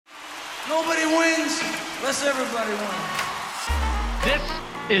Nobody wins unless everybody wins. This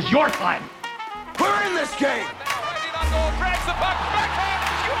is your time. We're in this game. Drags the puck, backhand,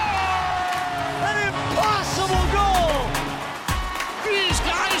 score! An impossible goal. These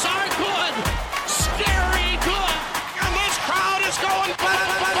guys are good, scary good, and this crowd is going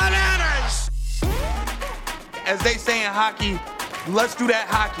bananas. As they say in hockey, let's do that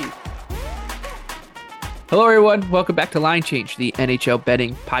hockey. Hello, everyone. Welcome back to Line Change, the NHL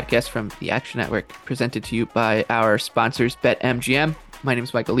betting podcast from the Action Network, presented to you by our sponsors, BetMGM. My name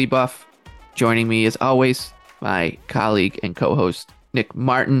is Michael Leboff. Joining me, as always, my colleague and co-host, Nick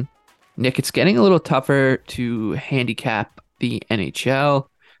Martin. Nick, it's getting a little tougher to handicap the NHL.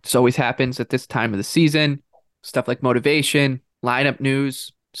 This always happens at this time of the season. Stuff like motivation, lineup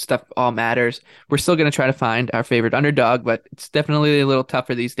news, stuff all matters. We're still going to try to find our favorite underdog, but it's definitely a little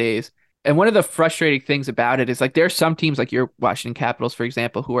tougher these days. And one of the frustrating things about it is, like, there are some teams like your Washington Capitals, for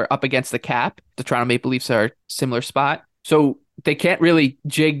example, who are up against the cap. The Toronto Maple Leafs are a similar spot. So they can't really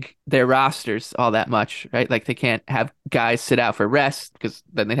jig their rosters all that much, right? Like, they can't have guys sit out for rest because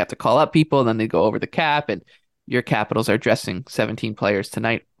then they'd have to call up people and then they go over the cap. And your Capitals are dressing 17 players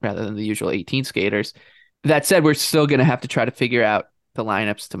tonight rather than the usual 18 skaters. That said, we're still going to have to try to figure out the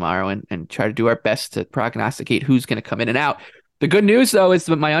lineups tomorrow and try to do our best to prognosticate who's going to come in and out. The good news, though, is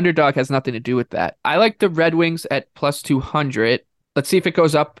that my underdog has nothing to do with that. I like the Red Wings at plus 200. Let's see if it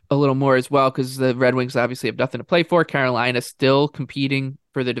goes up a little more as well, because the Red Wings obviously have nothing to play for. Carolina still competing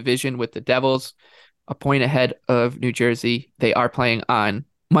for the division with the Devils, a point ahead of New Jersey. They are playing on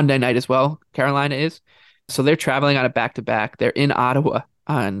Monday night as well, Carolina is. So they're traveling on a back-to-back. They're in Ottawa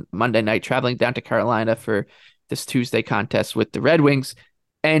on Monday night, traveling down to Carolina for this Tuesday contest with the Red Wings.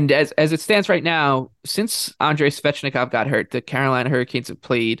 And as it stands right now, since Andrei Svechnikov got hurt, the Carolina Hurricanes have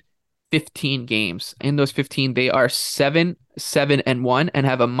played 15 games. In those 15, they are 7-7-1 and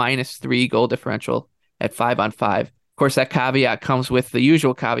have a -3 goal differential at 5-on-5. Of course, that caveat comes with the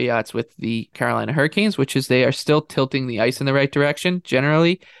usual caveats with the Carolina Hurricanes, which is they are still tilting the ice in the right direction.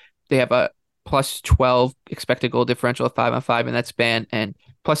 Generally, they have a +12 expected goal differential at 5-on-5 in that span, and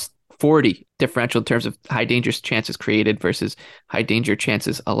 +40 differential in terms of high danger chances created versus high danger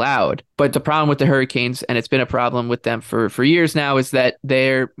chances allowed. But the problem with the Hurricanes, and it's been a problem with them for years now, is that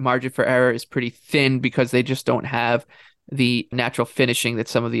their margin for error is pretty thin because they just don't have the natural finishing that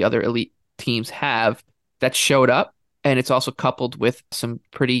some of the other elite teams have that showed up. And it's also coupled with some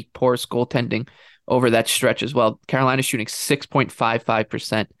pretty porous goaltending over that stretch as well. Carolina's shooting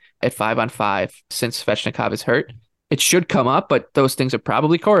 6.55% at 5-on-5 since Svechnikov is hurt. It should come up, but those things are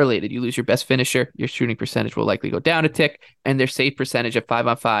probably correlated. You lose your best finisher, your shooting percentage will likely go down a tick, and their save percentage at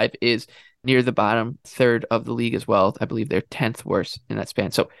 5-on-5 is near the bottom third of the league as well. I believe they're 10th worst in that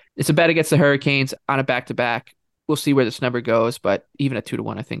span. So it's a bet against the Hurricanes on a back-to-back. We'll see where this number goes, but even at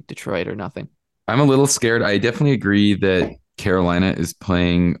 2-1, I think Detroit or nothing. I'm a little scared. I definitely agree that Carolina is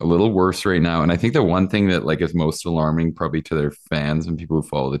playing a little worse right now. And I think the one thing that is most alarming probably to their fans and people who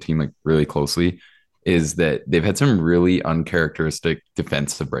follow the team really closely is that they've had some really uncharacteristic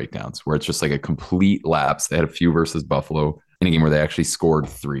defensive breakdowns where it's just a complete lapse. They had a few versus Buffalo in a game where they actually scored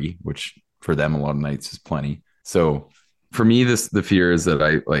 3, which for them a lot of nights is plenty. So for me, the fear is that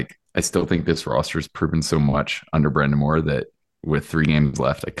I still think this roster has proven so much under Brendan Moore that with 3 games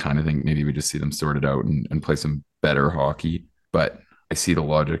left, I kind of think maybe we just see them sort it out and play some better hockey. But I see the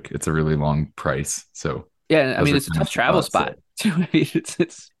logic. It's a really long price. So yeah, I mean, it's a tough travel spot.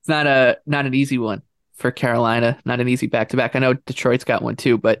 It's not an easy one for Carolina, not an easy back-to-back. I know Detroit's got one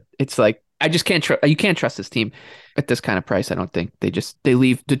too, but it's I just can't you can't trust this team at this kind of price. I don't think they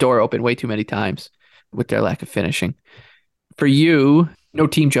leave the door open way too many times with their lack of finishing. For you, no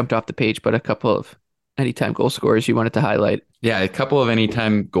team jumped off the page, but a couple of anytime goal scorers you wanted to highlight. Yeah, a couple of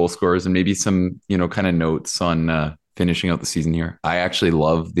anytime goal scorers and maybe some, kind of notes on finishing out the season here. I actually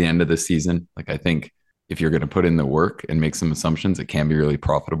love the end of the season. I think if you're going to put in the work and make some assumptions, it can be really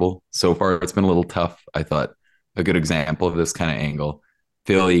profitable. So far, it's been a little tough. I thought a good example of this kind of angle,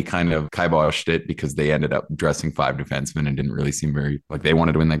 Philly kind of kiboshed it because they ended up dressing 5 defensemen and didn't really seem very they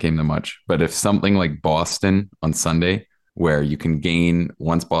wanted to win that game that much. But if something like Boston on Sunday, where you can gain,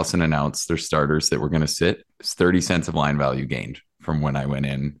 once Boston announced their starters that were going to sit, it's 30 cents of line value gained from when I went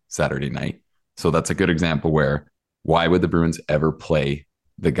in Saturday night. So that's a good example where why would the Bruins ever play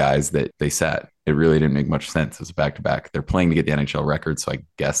the guys that they sat? It really didn't make much sense as a back-to-back. They're playing to get the NHL record, so I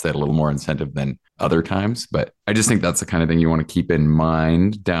guess they had a little more incentive than other times. But I just think that's the kind of thing you want to keep in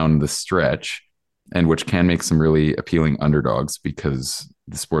mind down the stretch, and which can make some really appealing underdogs because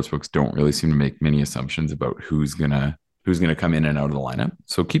the sportsbooks don't really seem to make many assumptions about who's gonna come in and out of the lineup.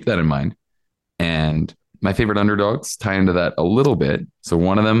 So keep that in mind. And my favorite underdogs tie into that a little bit. So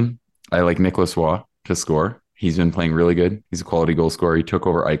one of them, I like Nicholas Waugh to score. He's been playing really good. He's a quality goal scorer. He took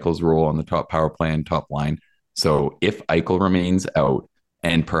over Eichel's role on the top power play and top line. So if Eichel remains out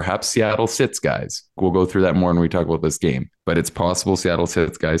and perhaps Seattle sits guys, we'll go through that more when we talk about this game. But it's possible Seattle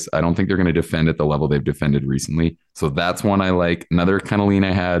sits guys. I don't think they're going to defend at the level they've defended recently. So that's one I like. Another kind of lean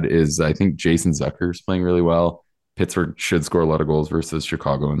I had is I think Jason Zucker's playing really well. Pittsburgh should score a lot of goals versus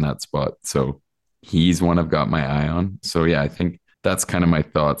Chicago in that spot. So he's one I've got my eye on. So yeah, I think that's kind of my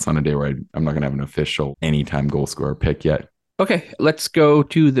thoughts on a day where I'm not going to have an official anytime goal scorer pick yet. Okay, let's go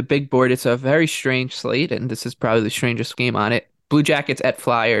to the big board. It's a very strange slate, and this is probably the strangest game on it. Blue Jackets at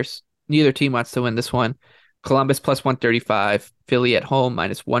Flyers. Neither team wants to win this one. Columbus plus 135. Philly at home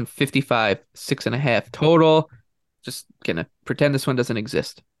minus 155. 6.5 total. Just gonna pretend this one doesn't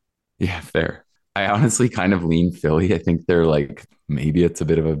exist. Yeah, fair. I honestly kind of lean Philly. I think they're like, maybe it's a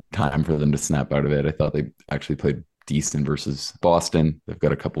bit of a time for them to snap out of it. I thought they actually played decent versus Boston. They've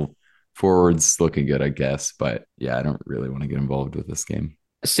got a couple forwards looking good, I guess. But yeah, I don't really want to get involved with this game.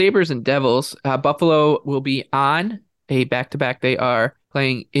 Sabres and Devils. Buffalo will be on a back-to-back. They are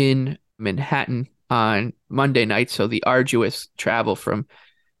playing in Manhattan on Monday night. So the arduous travel from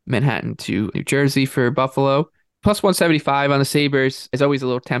Manhattan to New Jersey for Buffalo. Plus 175 on the Sabres is always a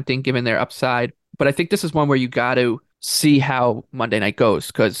little tempting given their upside. But I think this is one where you got to see how Monday night goes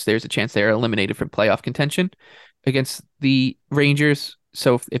because there's a chance they're eliminated from playoff contention against the Rangers.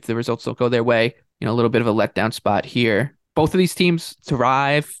 So if the results don't go their way, a little bit of a letdown spot here. Both of these teams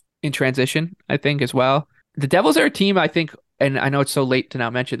thrive in transition, I think, as well. The Devils are a team, I think, and I know it's so late to now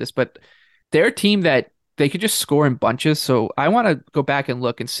mention this, but they're a team that they could just score in bunches. So I want to go back and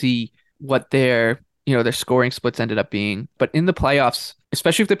look and see what their scoring splits ended up being. But in the playoffs,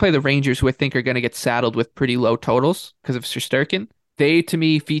 especially if they play the Rangers, who I think are going to get saddled with pretty low totals because of Shesterkin, they, to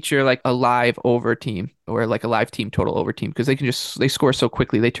me, feature like a live over team or like a live team total over team because they score so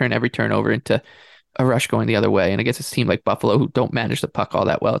quickly. They turn every turnover into a rush going the other way. And against a team like Buffalo, who don't manage the puck all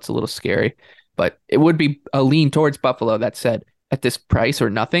that well, it's a little scary. But it would be a lean towards Buffalo, that said, at this price or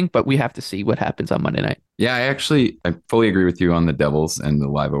nothing. But we have to see what happens on Monday night. Yeah, I fully agree with you on the Devils and the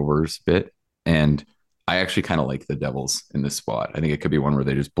live overs bit. And I actually kind of like the Devils in this spot. I think it could be one where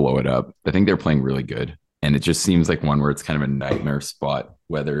they just blow it up. I think they're playing really good. And it just seems like one where it's kind of a nightmare spot,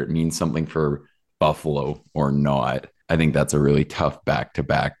 whether it means something for Buffalo or not. I think that's a really tough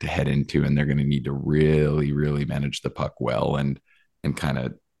back-to-back to head into, and they're going to need to really, really manage the puck well and kind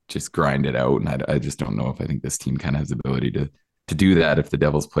of just grind it out. And I just don't know if I think this team kind of has the ability to do that if the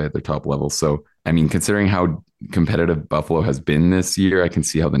Devils play at their top level. So, I mean, considering how competitive Buffalo has been this year, I can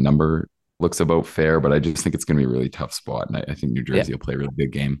see how the number looks about fair, but I just think it's going to be a really tough spot. And I think New Jersey will play a really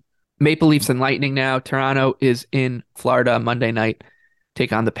good game. Maple Leafs and Lightning now. Toronto is in Florida Monday night.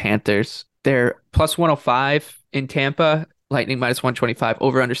 Take on the Panthers. They're plus 105 in Tampa. Lightning minus 125.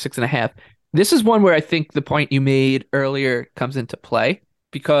 Over under 6.5. This is one where I think the point you made earlier comes into play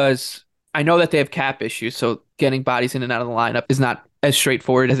because I know that they have cap issues. So getting bodies in and out of the lineup is not as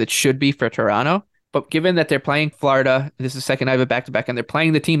straightforward as it should be for Toronto. But given that they're playing Florida, this is the second night of a back-to-back, and they're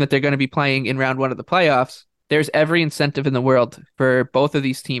playing the team that they're going to be playing in round one of the playoffs, there's every incentive in the world for both of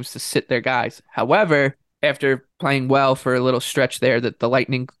these teams to sit their guys. However, after playing well for a little stretch there, that the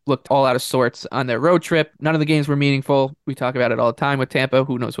Lightning looked all out of sorts on their road trip. None of the games were meaningful. We talk about it all the time with Tampa.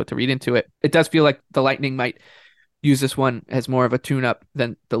 Who knows what to read into it? It does feel like the Lightning might use this one as more of a tune-up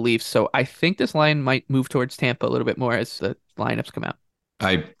than the Leafs. So I think this line might move towards Tampa a little bit more as the lineups come out.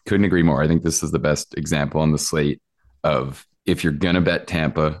 I couldn't agree more. I think this is the best example on the slate of if you're going to bet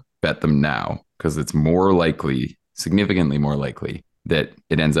Tampa, bet them now because it's more likely, significantly more likely that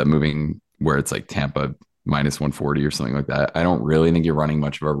it ends up moving where it's like Tampa minus 140 or something like that. I don't really think you're running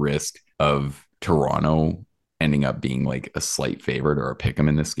much of a risk of Toronto ending up being like a slight favorite or a pick 'em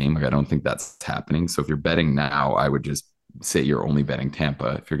in this game. Like I don't think that's happening. So if you're betting now, I would just say you're only betting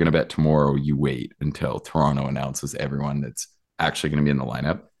Tampa. If you're going to bet tomorrow, you wait until Toronto announces everyone that's actually going to be in the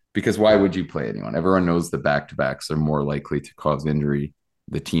lineup, because why would you play anyone? Everyone knows the back-to-backs are more likely to cause injury.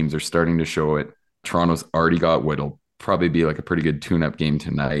 The teams are starting to show it. Toronto's already got what'll probably be like a pretty good tune-up game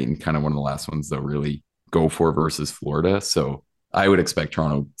tonight and kind of one of the last ones they'll really go for versus Florida. So I would expect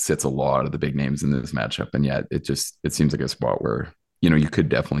Toronto sits a lot of the big names in this matchup. And yet it seems like a spot where, you could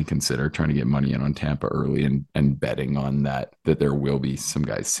definitely consider trying to get money in on Tampa early and betting on that there will be some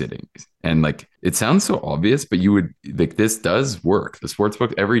guys sitting. And like, it sounds so obvious, but you would like, this does work. The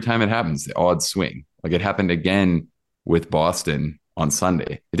sportsbook, every time it happens, the odds swing. Like it happened again with Boston on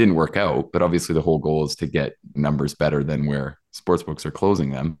Sunday. It didn't work out, but obviously the whole goal is to get numbers better than where sportsbooks are closing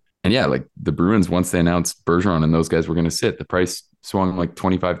them. And yeah, like the Bruins, once they announced Bergeron and those guys were going to sit, the price swung like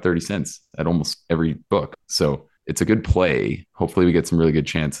 25, 30 cents at almost every book. So it's a good play. Hopefully we get some really good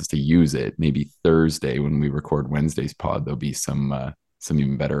chances to use it. Maybe Thursday when we record Wednesday's pod, there'll be some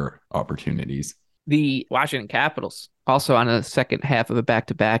even better opportunities. The Washington Capitals also on the second half of a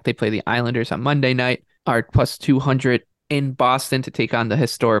back-to-back. They play the Islanders on Monday night, are plus 200 in Boston to take on the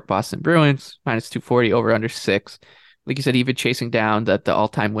historic Boston Bruins, minus 240 over under 6. Like you said, even chasing down the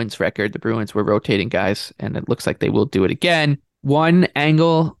all-time wins record, the Bruins were rotating guys, and it looks like they will do it again. One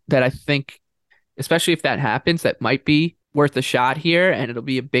angle that I think, especially if that happens, that might be worth a shot here, and it'll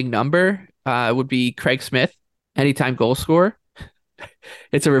be a big number, would be Craig Smith, anytime goal scorer.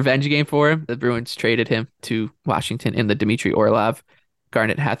 It's a revenge game for him. The Bruins traded him to Washington in the Dmitry Orlov,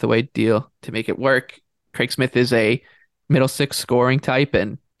 Garnet Hathaway deal to make it work. Craig Smith is a middle six scoring type,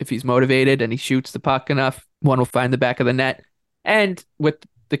 and if he's motivated and he shoots the puck enough, one will find the back of the net. And with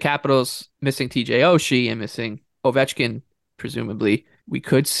the Capitals missing TJ Oshie and missing Ovechkin, presumably, we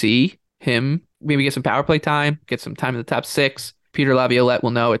could see him maybe get some power play time, get some time in the top 6. Peter Laviolette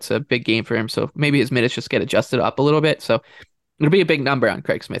will know it's a big game for him, so maybe his minutes just get adjusted up a little bit. So it'll be a big number on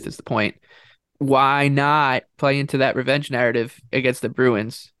Craig Smith is the point. Why not play into that revenge narrative against the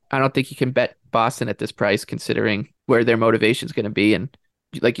Bruins? I don't think you can bet Boston at this price considering where their motivation is going to be. And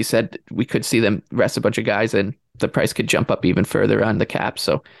like you said, we could see them rest a bunch of guys and the price could jump up even further on the cap.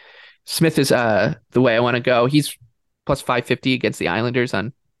 So Smith is the way I want to go. He's plus 550 against the Islanders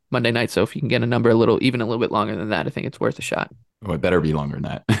on Monday night. So if you can get a number even a little bit longer than that, I think it's worth a shot. Oh, it better be longer than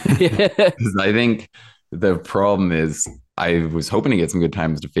that. Because I think the problem is I was hoping to get some good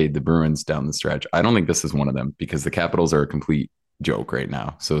times to fade the Bruins down the stretch. I don't think this is one of them because the Capitals are a complete joke right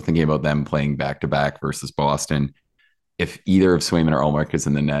now. So thinking about them playing back-to-back versus Boston, if either of Swayman or Ullmark is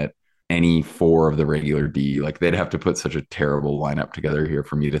in the net, any 4 of the regular D, like they'd have to put such a terrible lineup together here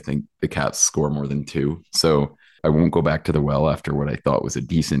for me to think the Caps score more than 2. So I won't go back to the well after what I thought was a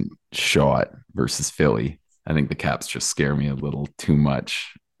decent shot versus Philly. I think the Caps just scare me a little too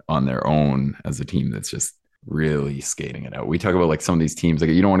much on their own as a team that's just really skating it out. We talk about like some of these teams, like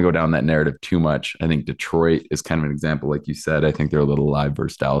you don't want to go down that narrative too much. I think Detroit is kind of an example, like you said. I think they're a little live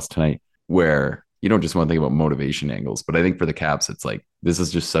versus Dallas tonight, where you don't just want to think about motivation angles, but I think for the Caps, it's like this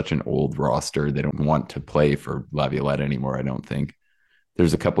is just such an old roster. They don't want to play for Laviolette anymore. I don't think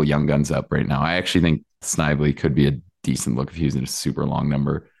there's a couple young guns up right now. I actually think Snively could be a decent look if he was in a super long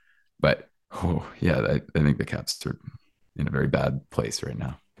number, but I think the Caps are in a very bad place right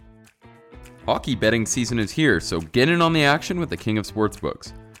now. Hockey betting season is here, so get in on the action with the king of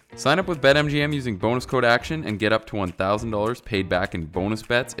sportsbooks. Sign up with BetMGM using bonus code ACTION and get up to $1,000 paid back in bonus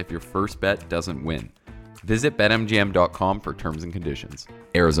bets if your first bet doesn't win. Visit BetMGM.com for terms and conditions.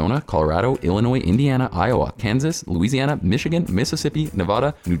 Arizona, Colorado, Illinois, Indiana, Iowa, Kansas, Louisiana, Michigan, Mississippi,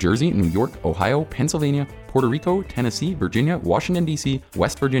 Nevada, New Jersey, New York, Ohio, Pennsylvania, Puerto Rico, Tennessee, Virginia, Washington, D.C.,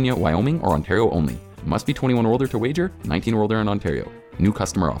 West Virginia, Wyoming, or Ontario only. Must be 21 or older to wager, 19 or older in Ontario. New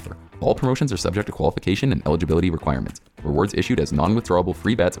customer offer. All promotions are subject to qualification and eligibility requirements. Rewards issued as non-withdrawable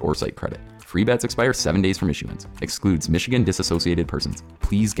free bets or site credit. Free bets expire 7 days from issuance. Excludes Michigan disassociated persons.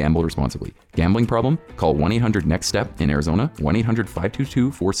 Please gamble responsibly. Gambling problem? Call 1-800-NEXT-STEP in Arizona,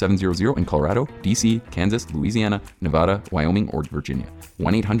 1-800-522-4700 in Colorado, D.C., Kansas, Louisiana, Nevada, Wyoming, or Virginia.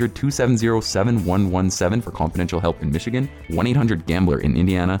 1-800-270-7117 for confidential help in Michigan, 1-800-GAMBLER in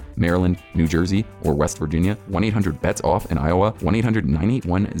Indiana, Maryland, New Jersey, or West Virginia, 1-800-BETS-OFF in Iowa,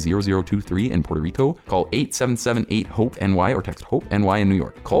 1-800-981-0023 in Puerto Rico. Call 877-8-HOPE-NY or text HOPE-NY in New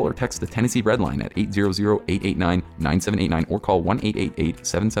York. Call or text the Tennessee Red Line at 800-889-9789 or call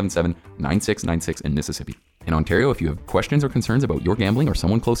 1-888-777-9696 in Mississippi. In Ontario, if you have questions or concerns about your gambling or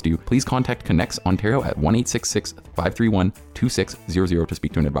someone close to you, please contact Connects Ontario at 1-866-531-2600 to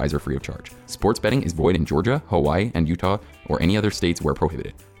speak to an advisor free of charge. Sports betting is void in Georgia, Hawaii, and Utah, or any other states where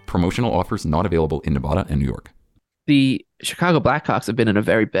prohibited. Promotional offers not available in Nevada and New York. The Chicago Blackhawks have been in a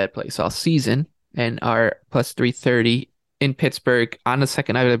very bad place all season and are plus 330 in Pittsburgh on the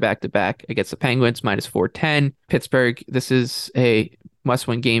second night of the back-to-back against the Penguins, minus 410. Pittsburgh, this is a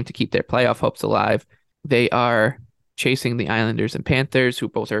must-win game to keep their playoff hopes alive. They are chasing the Islanders and Panthers, who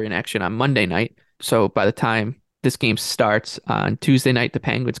both are in action on Monday night. So by the time this game starts on Tuesday night, the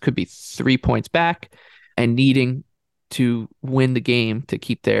Penguins could be 3 points back and needing to win the game to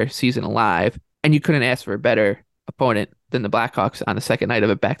keep their season alive. And you couldn't ask for a better opponent than the Blackhawks on the second night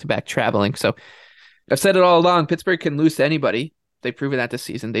of a back-to-back traveling. So I've said it all along, Pittsburgh can lose to anybody. They've proven that this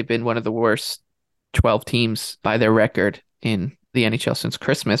season. They've been one of the worst 12 teams by their record in the NHL since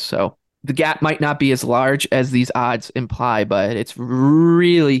Christmas. So the gap might not be as large as these odds imply, but it's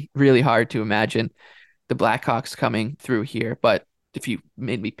really, really hard to imagine the Blackhawks coming through here. But if you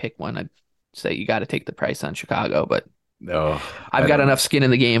made me pick one, I'd say you got to take the price on Chicago. But No, I've got enough skin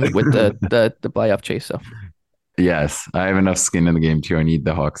in the game with the playoff chase. So Yes, I have enough skin in the game too. I need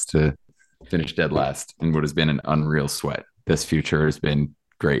the Hawks to finish dead last in what has been an unreal sweat. This future has been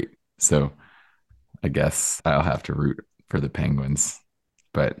great. So I guess I'll have to root for the Penguins,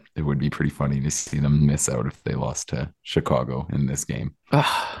 but it would be pretty funny to see them miss out if they lost to Chicago in this game.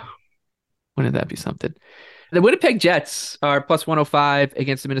 Oh, wouldn't that be something? The Winnipeg Jets are plus 105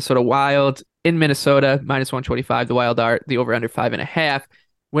 against the Minnesota Wild in Minnesota, minus 125. The Wild are the over under 5.5.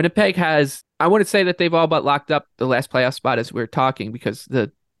 Winnipeg has, I wouldn't say that they've all but locked up the last playoff spot as we're talking, because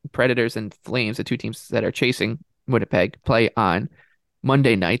the Predators and Flames, the two teams that are chasing Winnipeg, play on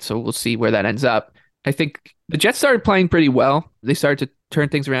Monday night. So we'll see where that ends up. I think the Jets started playing pretty well. They started to turn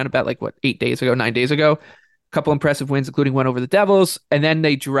things around about 9 days ago. A couple impressive wins, including one over the Devils. And then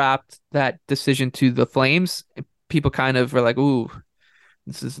they dropped that decision to the Flames. People kind of were like, ooh,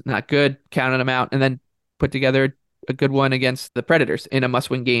 this is not good, counting them out, and then put together a good one against the Predators in a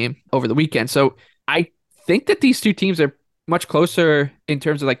must-win game over the weekend. So I think that these two teams are much closer in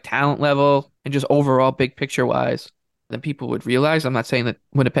terms of talent level and just overall big picture wise than people would realize. I'm not saying that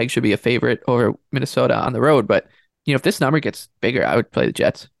Winnipeg should be a favorite over Minnesota on the road, but if this number gets bigger, I would play the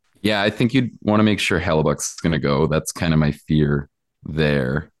Jets. Yeah, I think you'd want to make sure Hellebuck's going to go. That's kind of my fear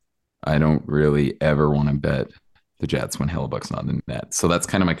there. I don't really ever want to bet the Jets when Hellebuck's not in the net. So that's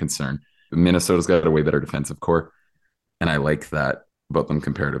kind of my concern. Minnesota's got a way better defensive core, and I like that about them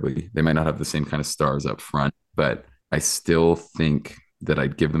comparatively. They might not have the same kind of stars up front, but I still think that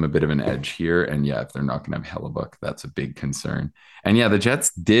I'd give them a bit of an edge here. And yeah, if they're not going to have Hellebuck, that's a big concern. And yeah, the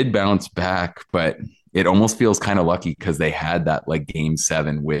Jets did bounce back, but it almost feels kind of lucky because they had that game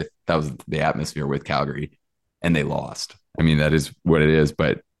 7 that was the atmosphere with Calgary, and they lost. I mean, that is what it is,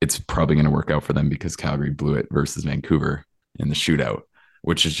 but it's probably going to work out for them because Calgary blew it versus Vancouver in the shootout,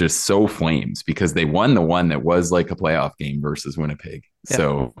 which is just so Flames because they won the one that was like a playoff game versus Winnipeg. Yeah,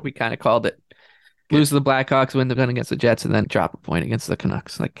 so we kind of called it. Lose to the Blackhawks, win the gun against the Jets, and then drop a point against the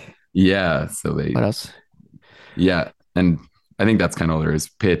Canucks. Yeah. So what else? Yeah. And I think that's kind of all there is.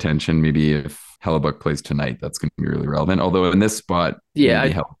 Pay attention. Maybe if Hellebuck plays tonight, that's going to be really relevant. Although in this spot,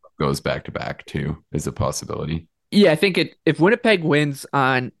 maybe Hellebuck goes back to back too is a possibility. Yeah, I think if Winnipeg wins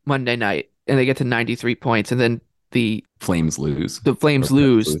on Monday night and they get to 93 points, and then the Flames lose,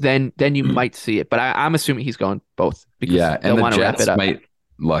 then you might see it. But I'm assuming he's going both because and the Jets might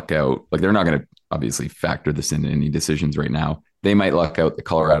luck out. They're not going to obviously factor this into any decisions right now. They might luck out that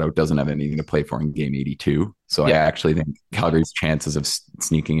Colorado doesn't have anything to play for in game 82. So I actually think Calgary's chances of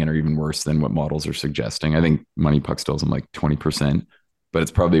sneaking in are even worse than what models are suggesting. I think Money Puck still them 20%, but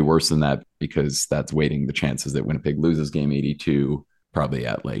it's probably worse than that because that's weighting the chances that Winnipeg loses game 82 probably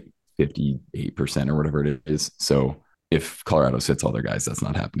at 58% or whatever it is. So if Colorado sits all their guys, that's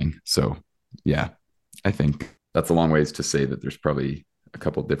not happening. So yeah, I think that's a long ways to say that there's probably a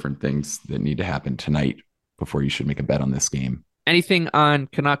couple different things that need to happen tonight before you should make a bet on this game. Anything on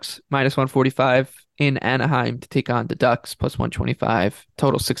Canucks minus 145 in Anaheim to take on the Ducks plus 125,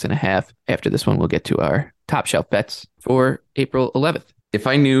 total 6.5. After this one, we'll get to our top shelf bets for April 11th. If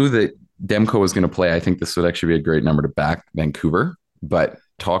I knew that Demko was going to play, I think this would actually be a great number to back Vancouver. But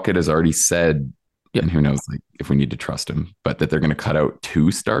Talkett has already said, and who knows if we need to trust him, but that they're going to cut out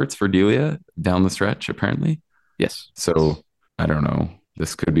 2 starts for Delia down the stretch, apparently. Yes. So I don't know.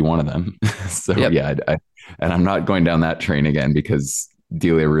 This could be one of them. So yeah, and I'm not going down that train again because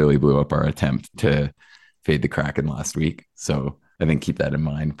Delia really blew up our attempt to fade the Kraken last week. So I think keep that in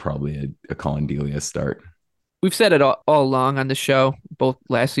mind. Probably a Colin Delia start. We've said it all along on the show, both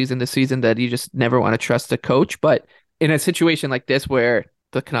last season, this season, that you just never want to trust a coach. But in a situation like this where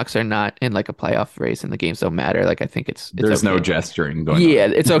the Canucks are not in a playoff race and the games don't matter, I think it's there's okay. No gesturing going on. Yeah,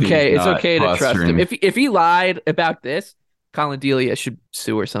 it's okay. It's okay to trust him. If he lied about this, Colin Delia should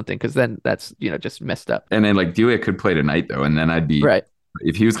sue or something, because then that's just messed up. And then Delia could play tonight though, and then I'd be right.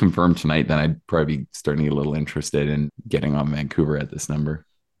 If he was confirmed tonight, then I'd probably be starting to get a little interested in getting on Vancouver at this number.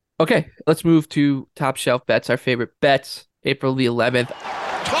 Okay, let's move to top shelf bets. Our favorite bets, April the 11th.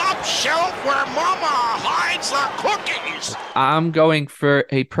 Top shelf where mama hides the cookies. I'm going for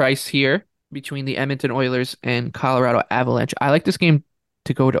a price here between the Edmonton Oilers and Colorado Avalanche. I like this game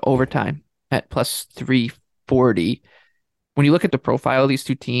to go to overtime at plus 340. When you look at the profile of these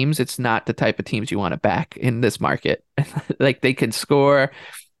two teams, it's not the type of teams you want to back in this market. They can score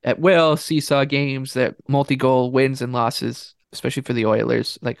at will, seesaw games, that multi-goal wins and losses, especially for the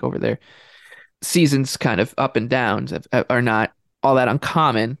Oilers, over their seasons kind of up and downs are not all that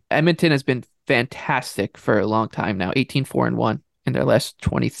uncommon. Edmonton has been fantastic for a long time now. 18-4-1 in their last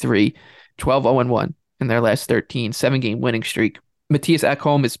 23, 12-0-1 in their last 13, 7-game winning streak. Matthias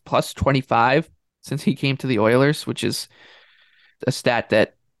Ekholm is plus 25 since he came to the Oilers, which is a stat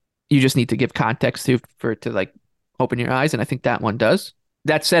that you just need to give context to for it to open your eyes, and I think that one does.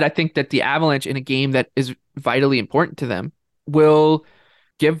 That said, I think that the Avalanche in a game that is vitally important to them will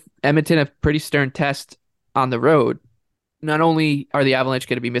give Edmonton a pretty stern test on the road. Not only are the Avalanche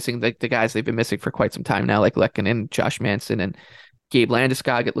going to be missing the guys they've been missing for quite some time now, like Lehkonen, Josh Manson, and Gabe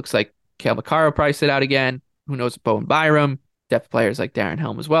Landeskog. It looks like Cale Makar will probably sit out again. Who knows, Bowen Byram, depth players like Darren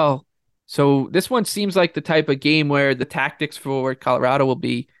Helm as well. So this one seems like the type of game where the tactics for Colorado will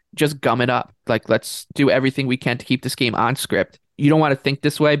be just gum it up. Like, let's do everything we can to keep this game on script. You don't want to think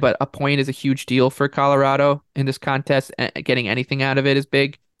this way, but a point is a huge deal for Colorado in this contest, and getting anything out of it is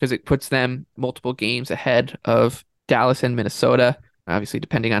big because it puts them multiple games ahead of Dallas and Minnesota, obviously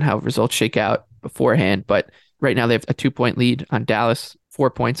depending on how results shake out beforehand. But right now they have a 2-point lead on Dallas, 4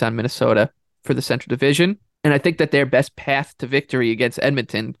 points on Minnesota for the Central Division. And I think that their best path to victory against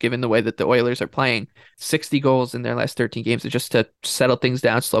Edmonton, given the way that the Oilers are playing, 60 goals in their last 13 games, is just to settle things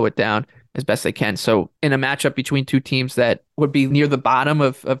down, slow it down as best they can. So in a matchup between two teams that would be near the bottom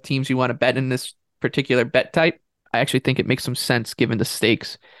of teams you want to bet in this particular bet type, I actually think it makes some sense given the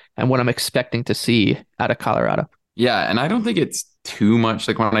stakes and what I'm expecting to see out of Colorado. Yeah, and I don't think it's too much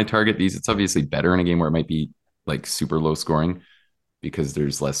like when I target these, it's obviously better in a game where it might be like super low scoring because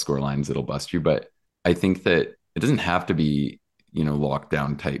there's less score lines that'll bust you. But I think that it doesn't have to be,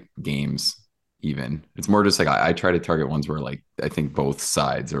 lockdown type games even. It's more just like I try to target ones where like I think both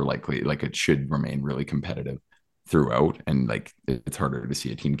sides are likely, like it should remain really competitive throughout. And like it's harder to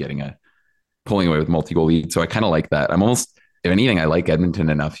see a team pulling away with multi-goal lead. So I kind of like that. I'm almost, if anything, I like Edmonton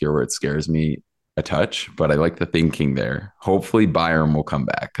enough here where it scares me a touch, but I like the thinking there. Hopefully Byram will come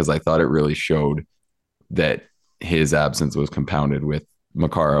back because I thought it really showed that his absence was compounded with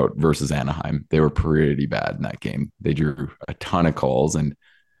Makar out versus Anaheim. They were pretty bad in that game. They drew a ton of calls, and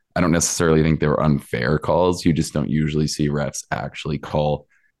I don't necessarily think they were unfair calls. You just don't usually see refs actually call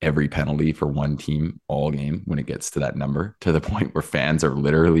every penalty for one team all game when it gets to that number, to the point where fans are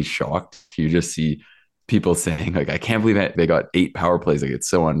literally shocked. You just see people saying like, I can't believe that they got 8 power plays. Like, it's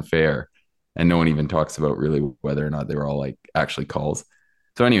so unfair. And no one even talks about really whether or not they were all like actually calls.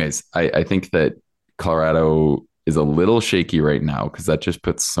 So anyways, I think that Colorado is a little shaky right now because that just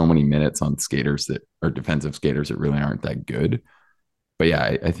puts so many minutes on skaters that are defensive skaters that really aren't that good. But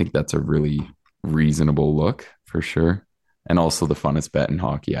yeah, I think that's a really reasonable look for sure. And also the funnest bet in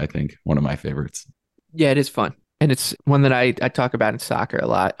hockey, I think. One of my favorites. Yeah, it is fun. And it's one that I talk about in soccer a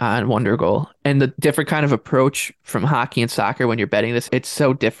lot on Wonder Goal. And the different kind of approach from hockey and soccer when you're betting this, it's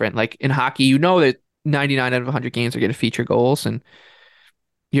so different. Like in hockey, that 99 out of 100 games are going to feature goals, and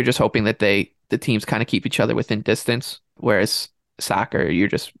you're just hoping that the teams kind of keep each other within distance. Whereas soccer, you're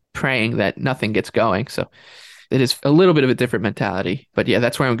just praying that nothing gets going. So it is a little bit of a different mentality. But yeah,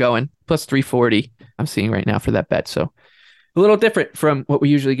 that's where I'm going. Plus 340 I'm seeing right now for that bet. So a little different from what we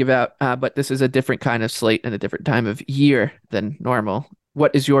usually give out, but this is a different kind of slate and a different time of year than normal.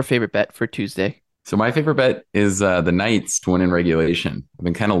 What is your favorite bet for Tuesday? So my favorite bet is the Knights to win in regulation. I've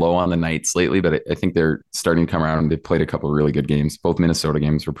been kind of low on the Knights lately, but I think they're starting to come around. They've played a couple of really good games. Both Minnesota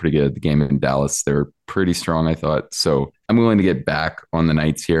games were pretty good. The game in Dallas, they were pretty strong, I thought. So I'm willing to get back on the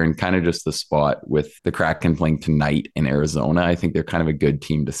Knights here, and kind of just the spot with the Kraken playing tonight in Arizona. I think they're kind of a good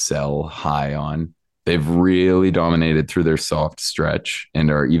team to sell high on. They've really dominated through their soft stretch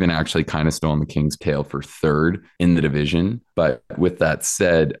and are even actually kind of still on the Kings' tail for third in the division. But with that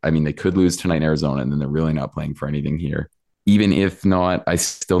said, I mean, they could lose tonight in Arizona, and then they're really not playing for anything here. Even if not, I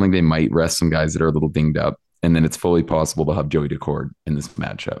still think they might rest some guys that are a little dinged up. And then it's fully possible to have Joey Decord in this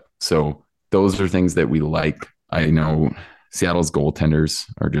matchup. So those are things that we like. I know Seattle's goaltenders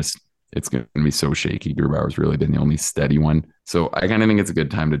are just, it's going to be so shaky. Grubauer's really been the only steady one. So I kind of think it's a good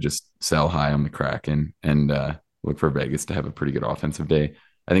time to just sell high on the Kraken and look for Vegas to have a pretty good offensive day.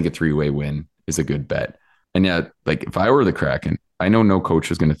 I think a 3-way win is a good bet. And yeah, like if I were the Kraken, I know no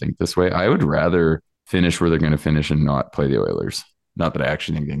coach is going to think this way. I would rather finish where they're going to finish and not play the Oilers. Not that I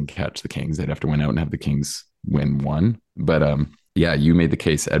actually think they can catch the Kings. They'd have to win out and have the Kings win one. But yeah, you made the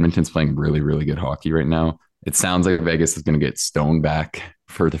case. Edmonton's playing really, really good hockey right now. It sounds like Vegas is going to get Stone back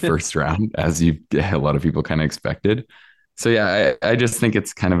for the first round, as a lot of people kind of expected. So yeah, I just think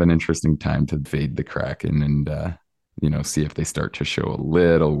it's kind of an interesting time to fade the Kraken and see if they start to show a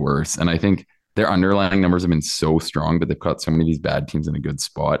little worse. And I think their underlying numbers have been so strong, but they've caught so many of these bad teams in a good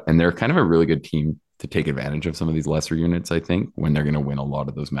spot, and they're kind of a really good team to take advantage of some of these lesser units. I think when they're going to win a lot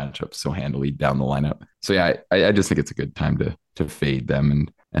of those matchups so handily down the lineup. So yeah, I just think it's a good time to fade them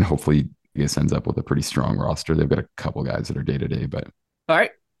and hopefully Vegas ends up with a pretty strong roster. They've got a couple guys that are day to day, but. All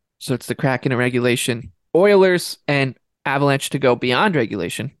right. So it's the Kraken in regulation, Oilers and Avalanche to go beyond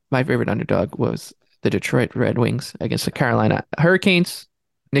regulation. My favorite underdog was the Detroit Red Wings against the Carolina Hurricanes.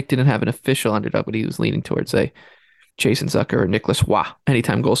 Nick didn't have an official underdog, but he was leaning towards a Jason Zucker or Nicholas Waugh,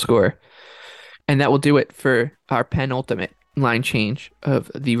 anytime goal scorer. And that will do it for our penultimate line change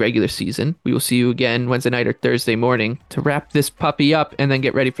of the regular season. We will see you again Wednesday night or Thursday morning to wrap this puppy up and then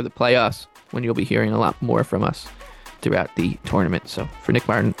get ready for the playoffs, when you'll be hearing a lot more from us throughout the tournament. So for Nick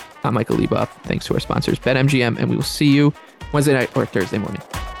Martin, I'm Michael Leboff. Thanks to our sponsors, BetMGM, and we will see you Wednesday night or Thursday morning.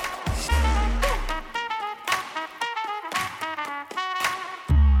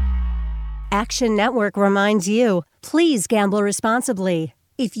 Action Network reminds you, please gamble responsibly.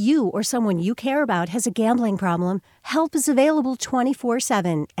 If you or someone you care about has a gambling problem, help is available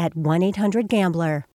 24/7 at 1-800-GAMBLER.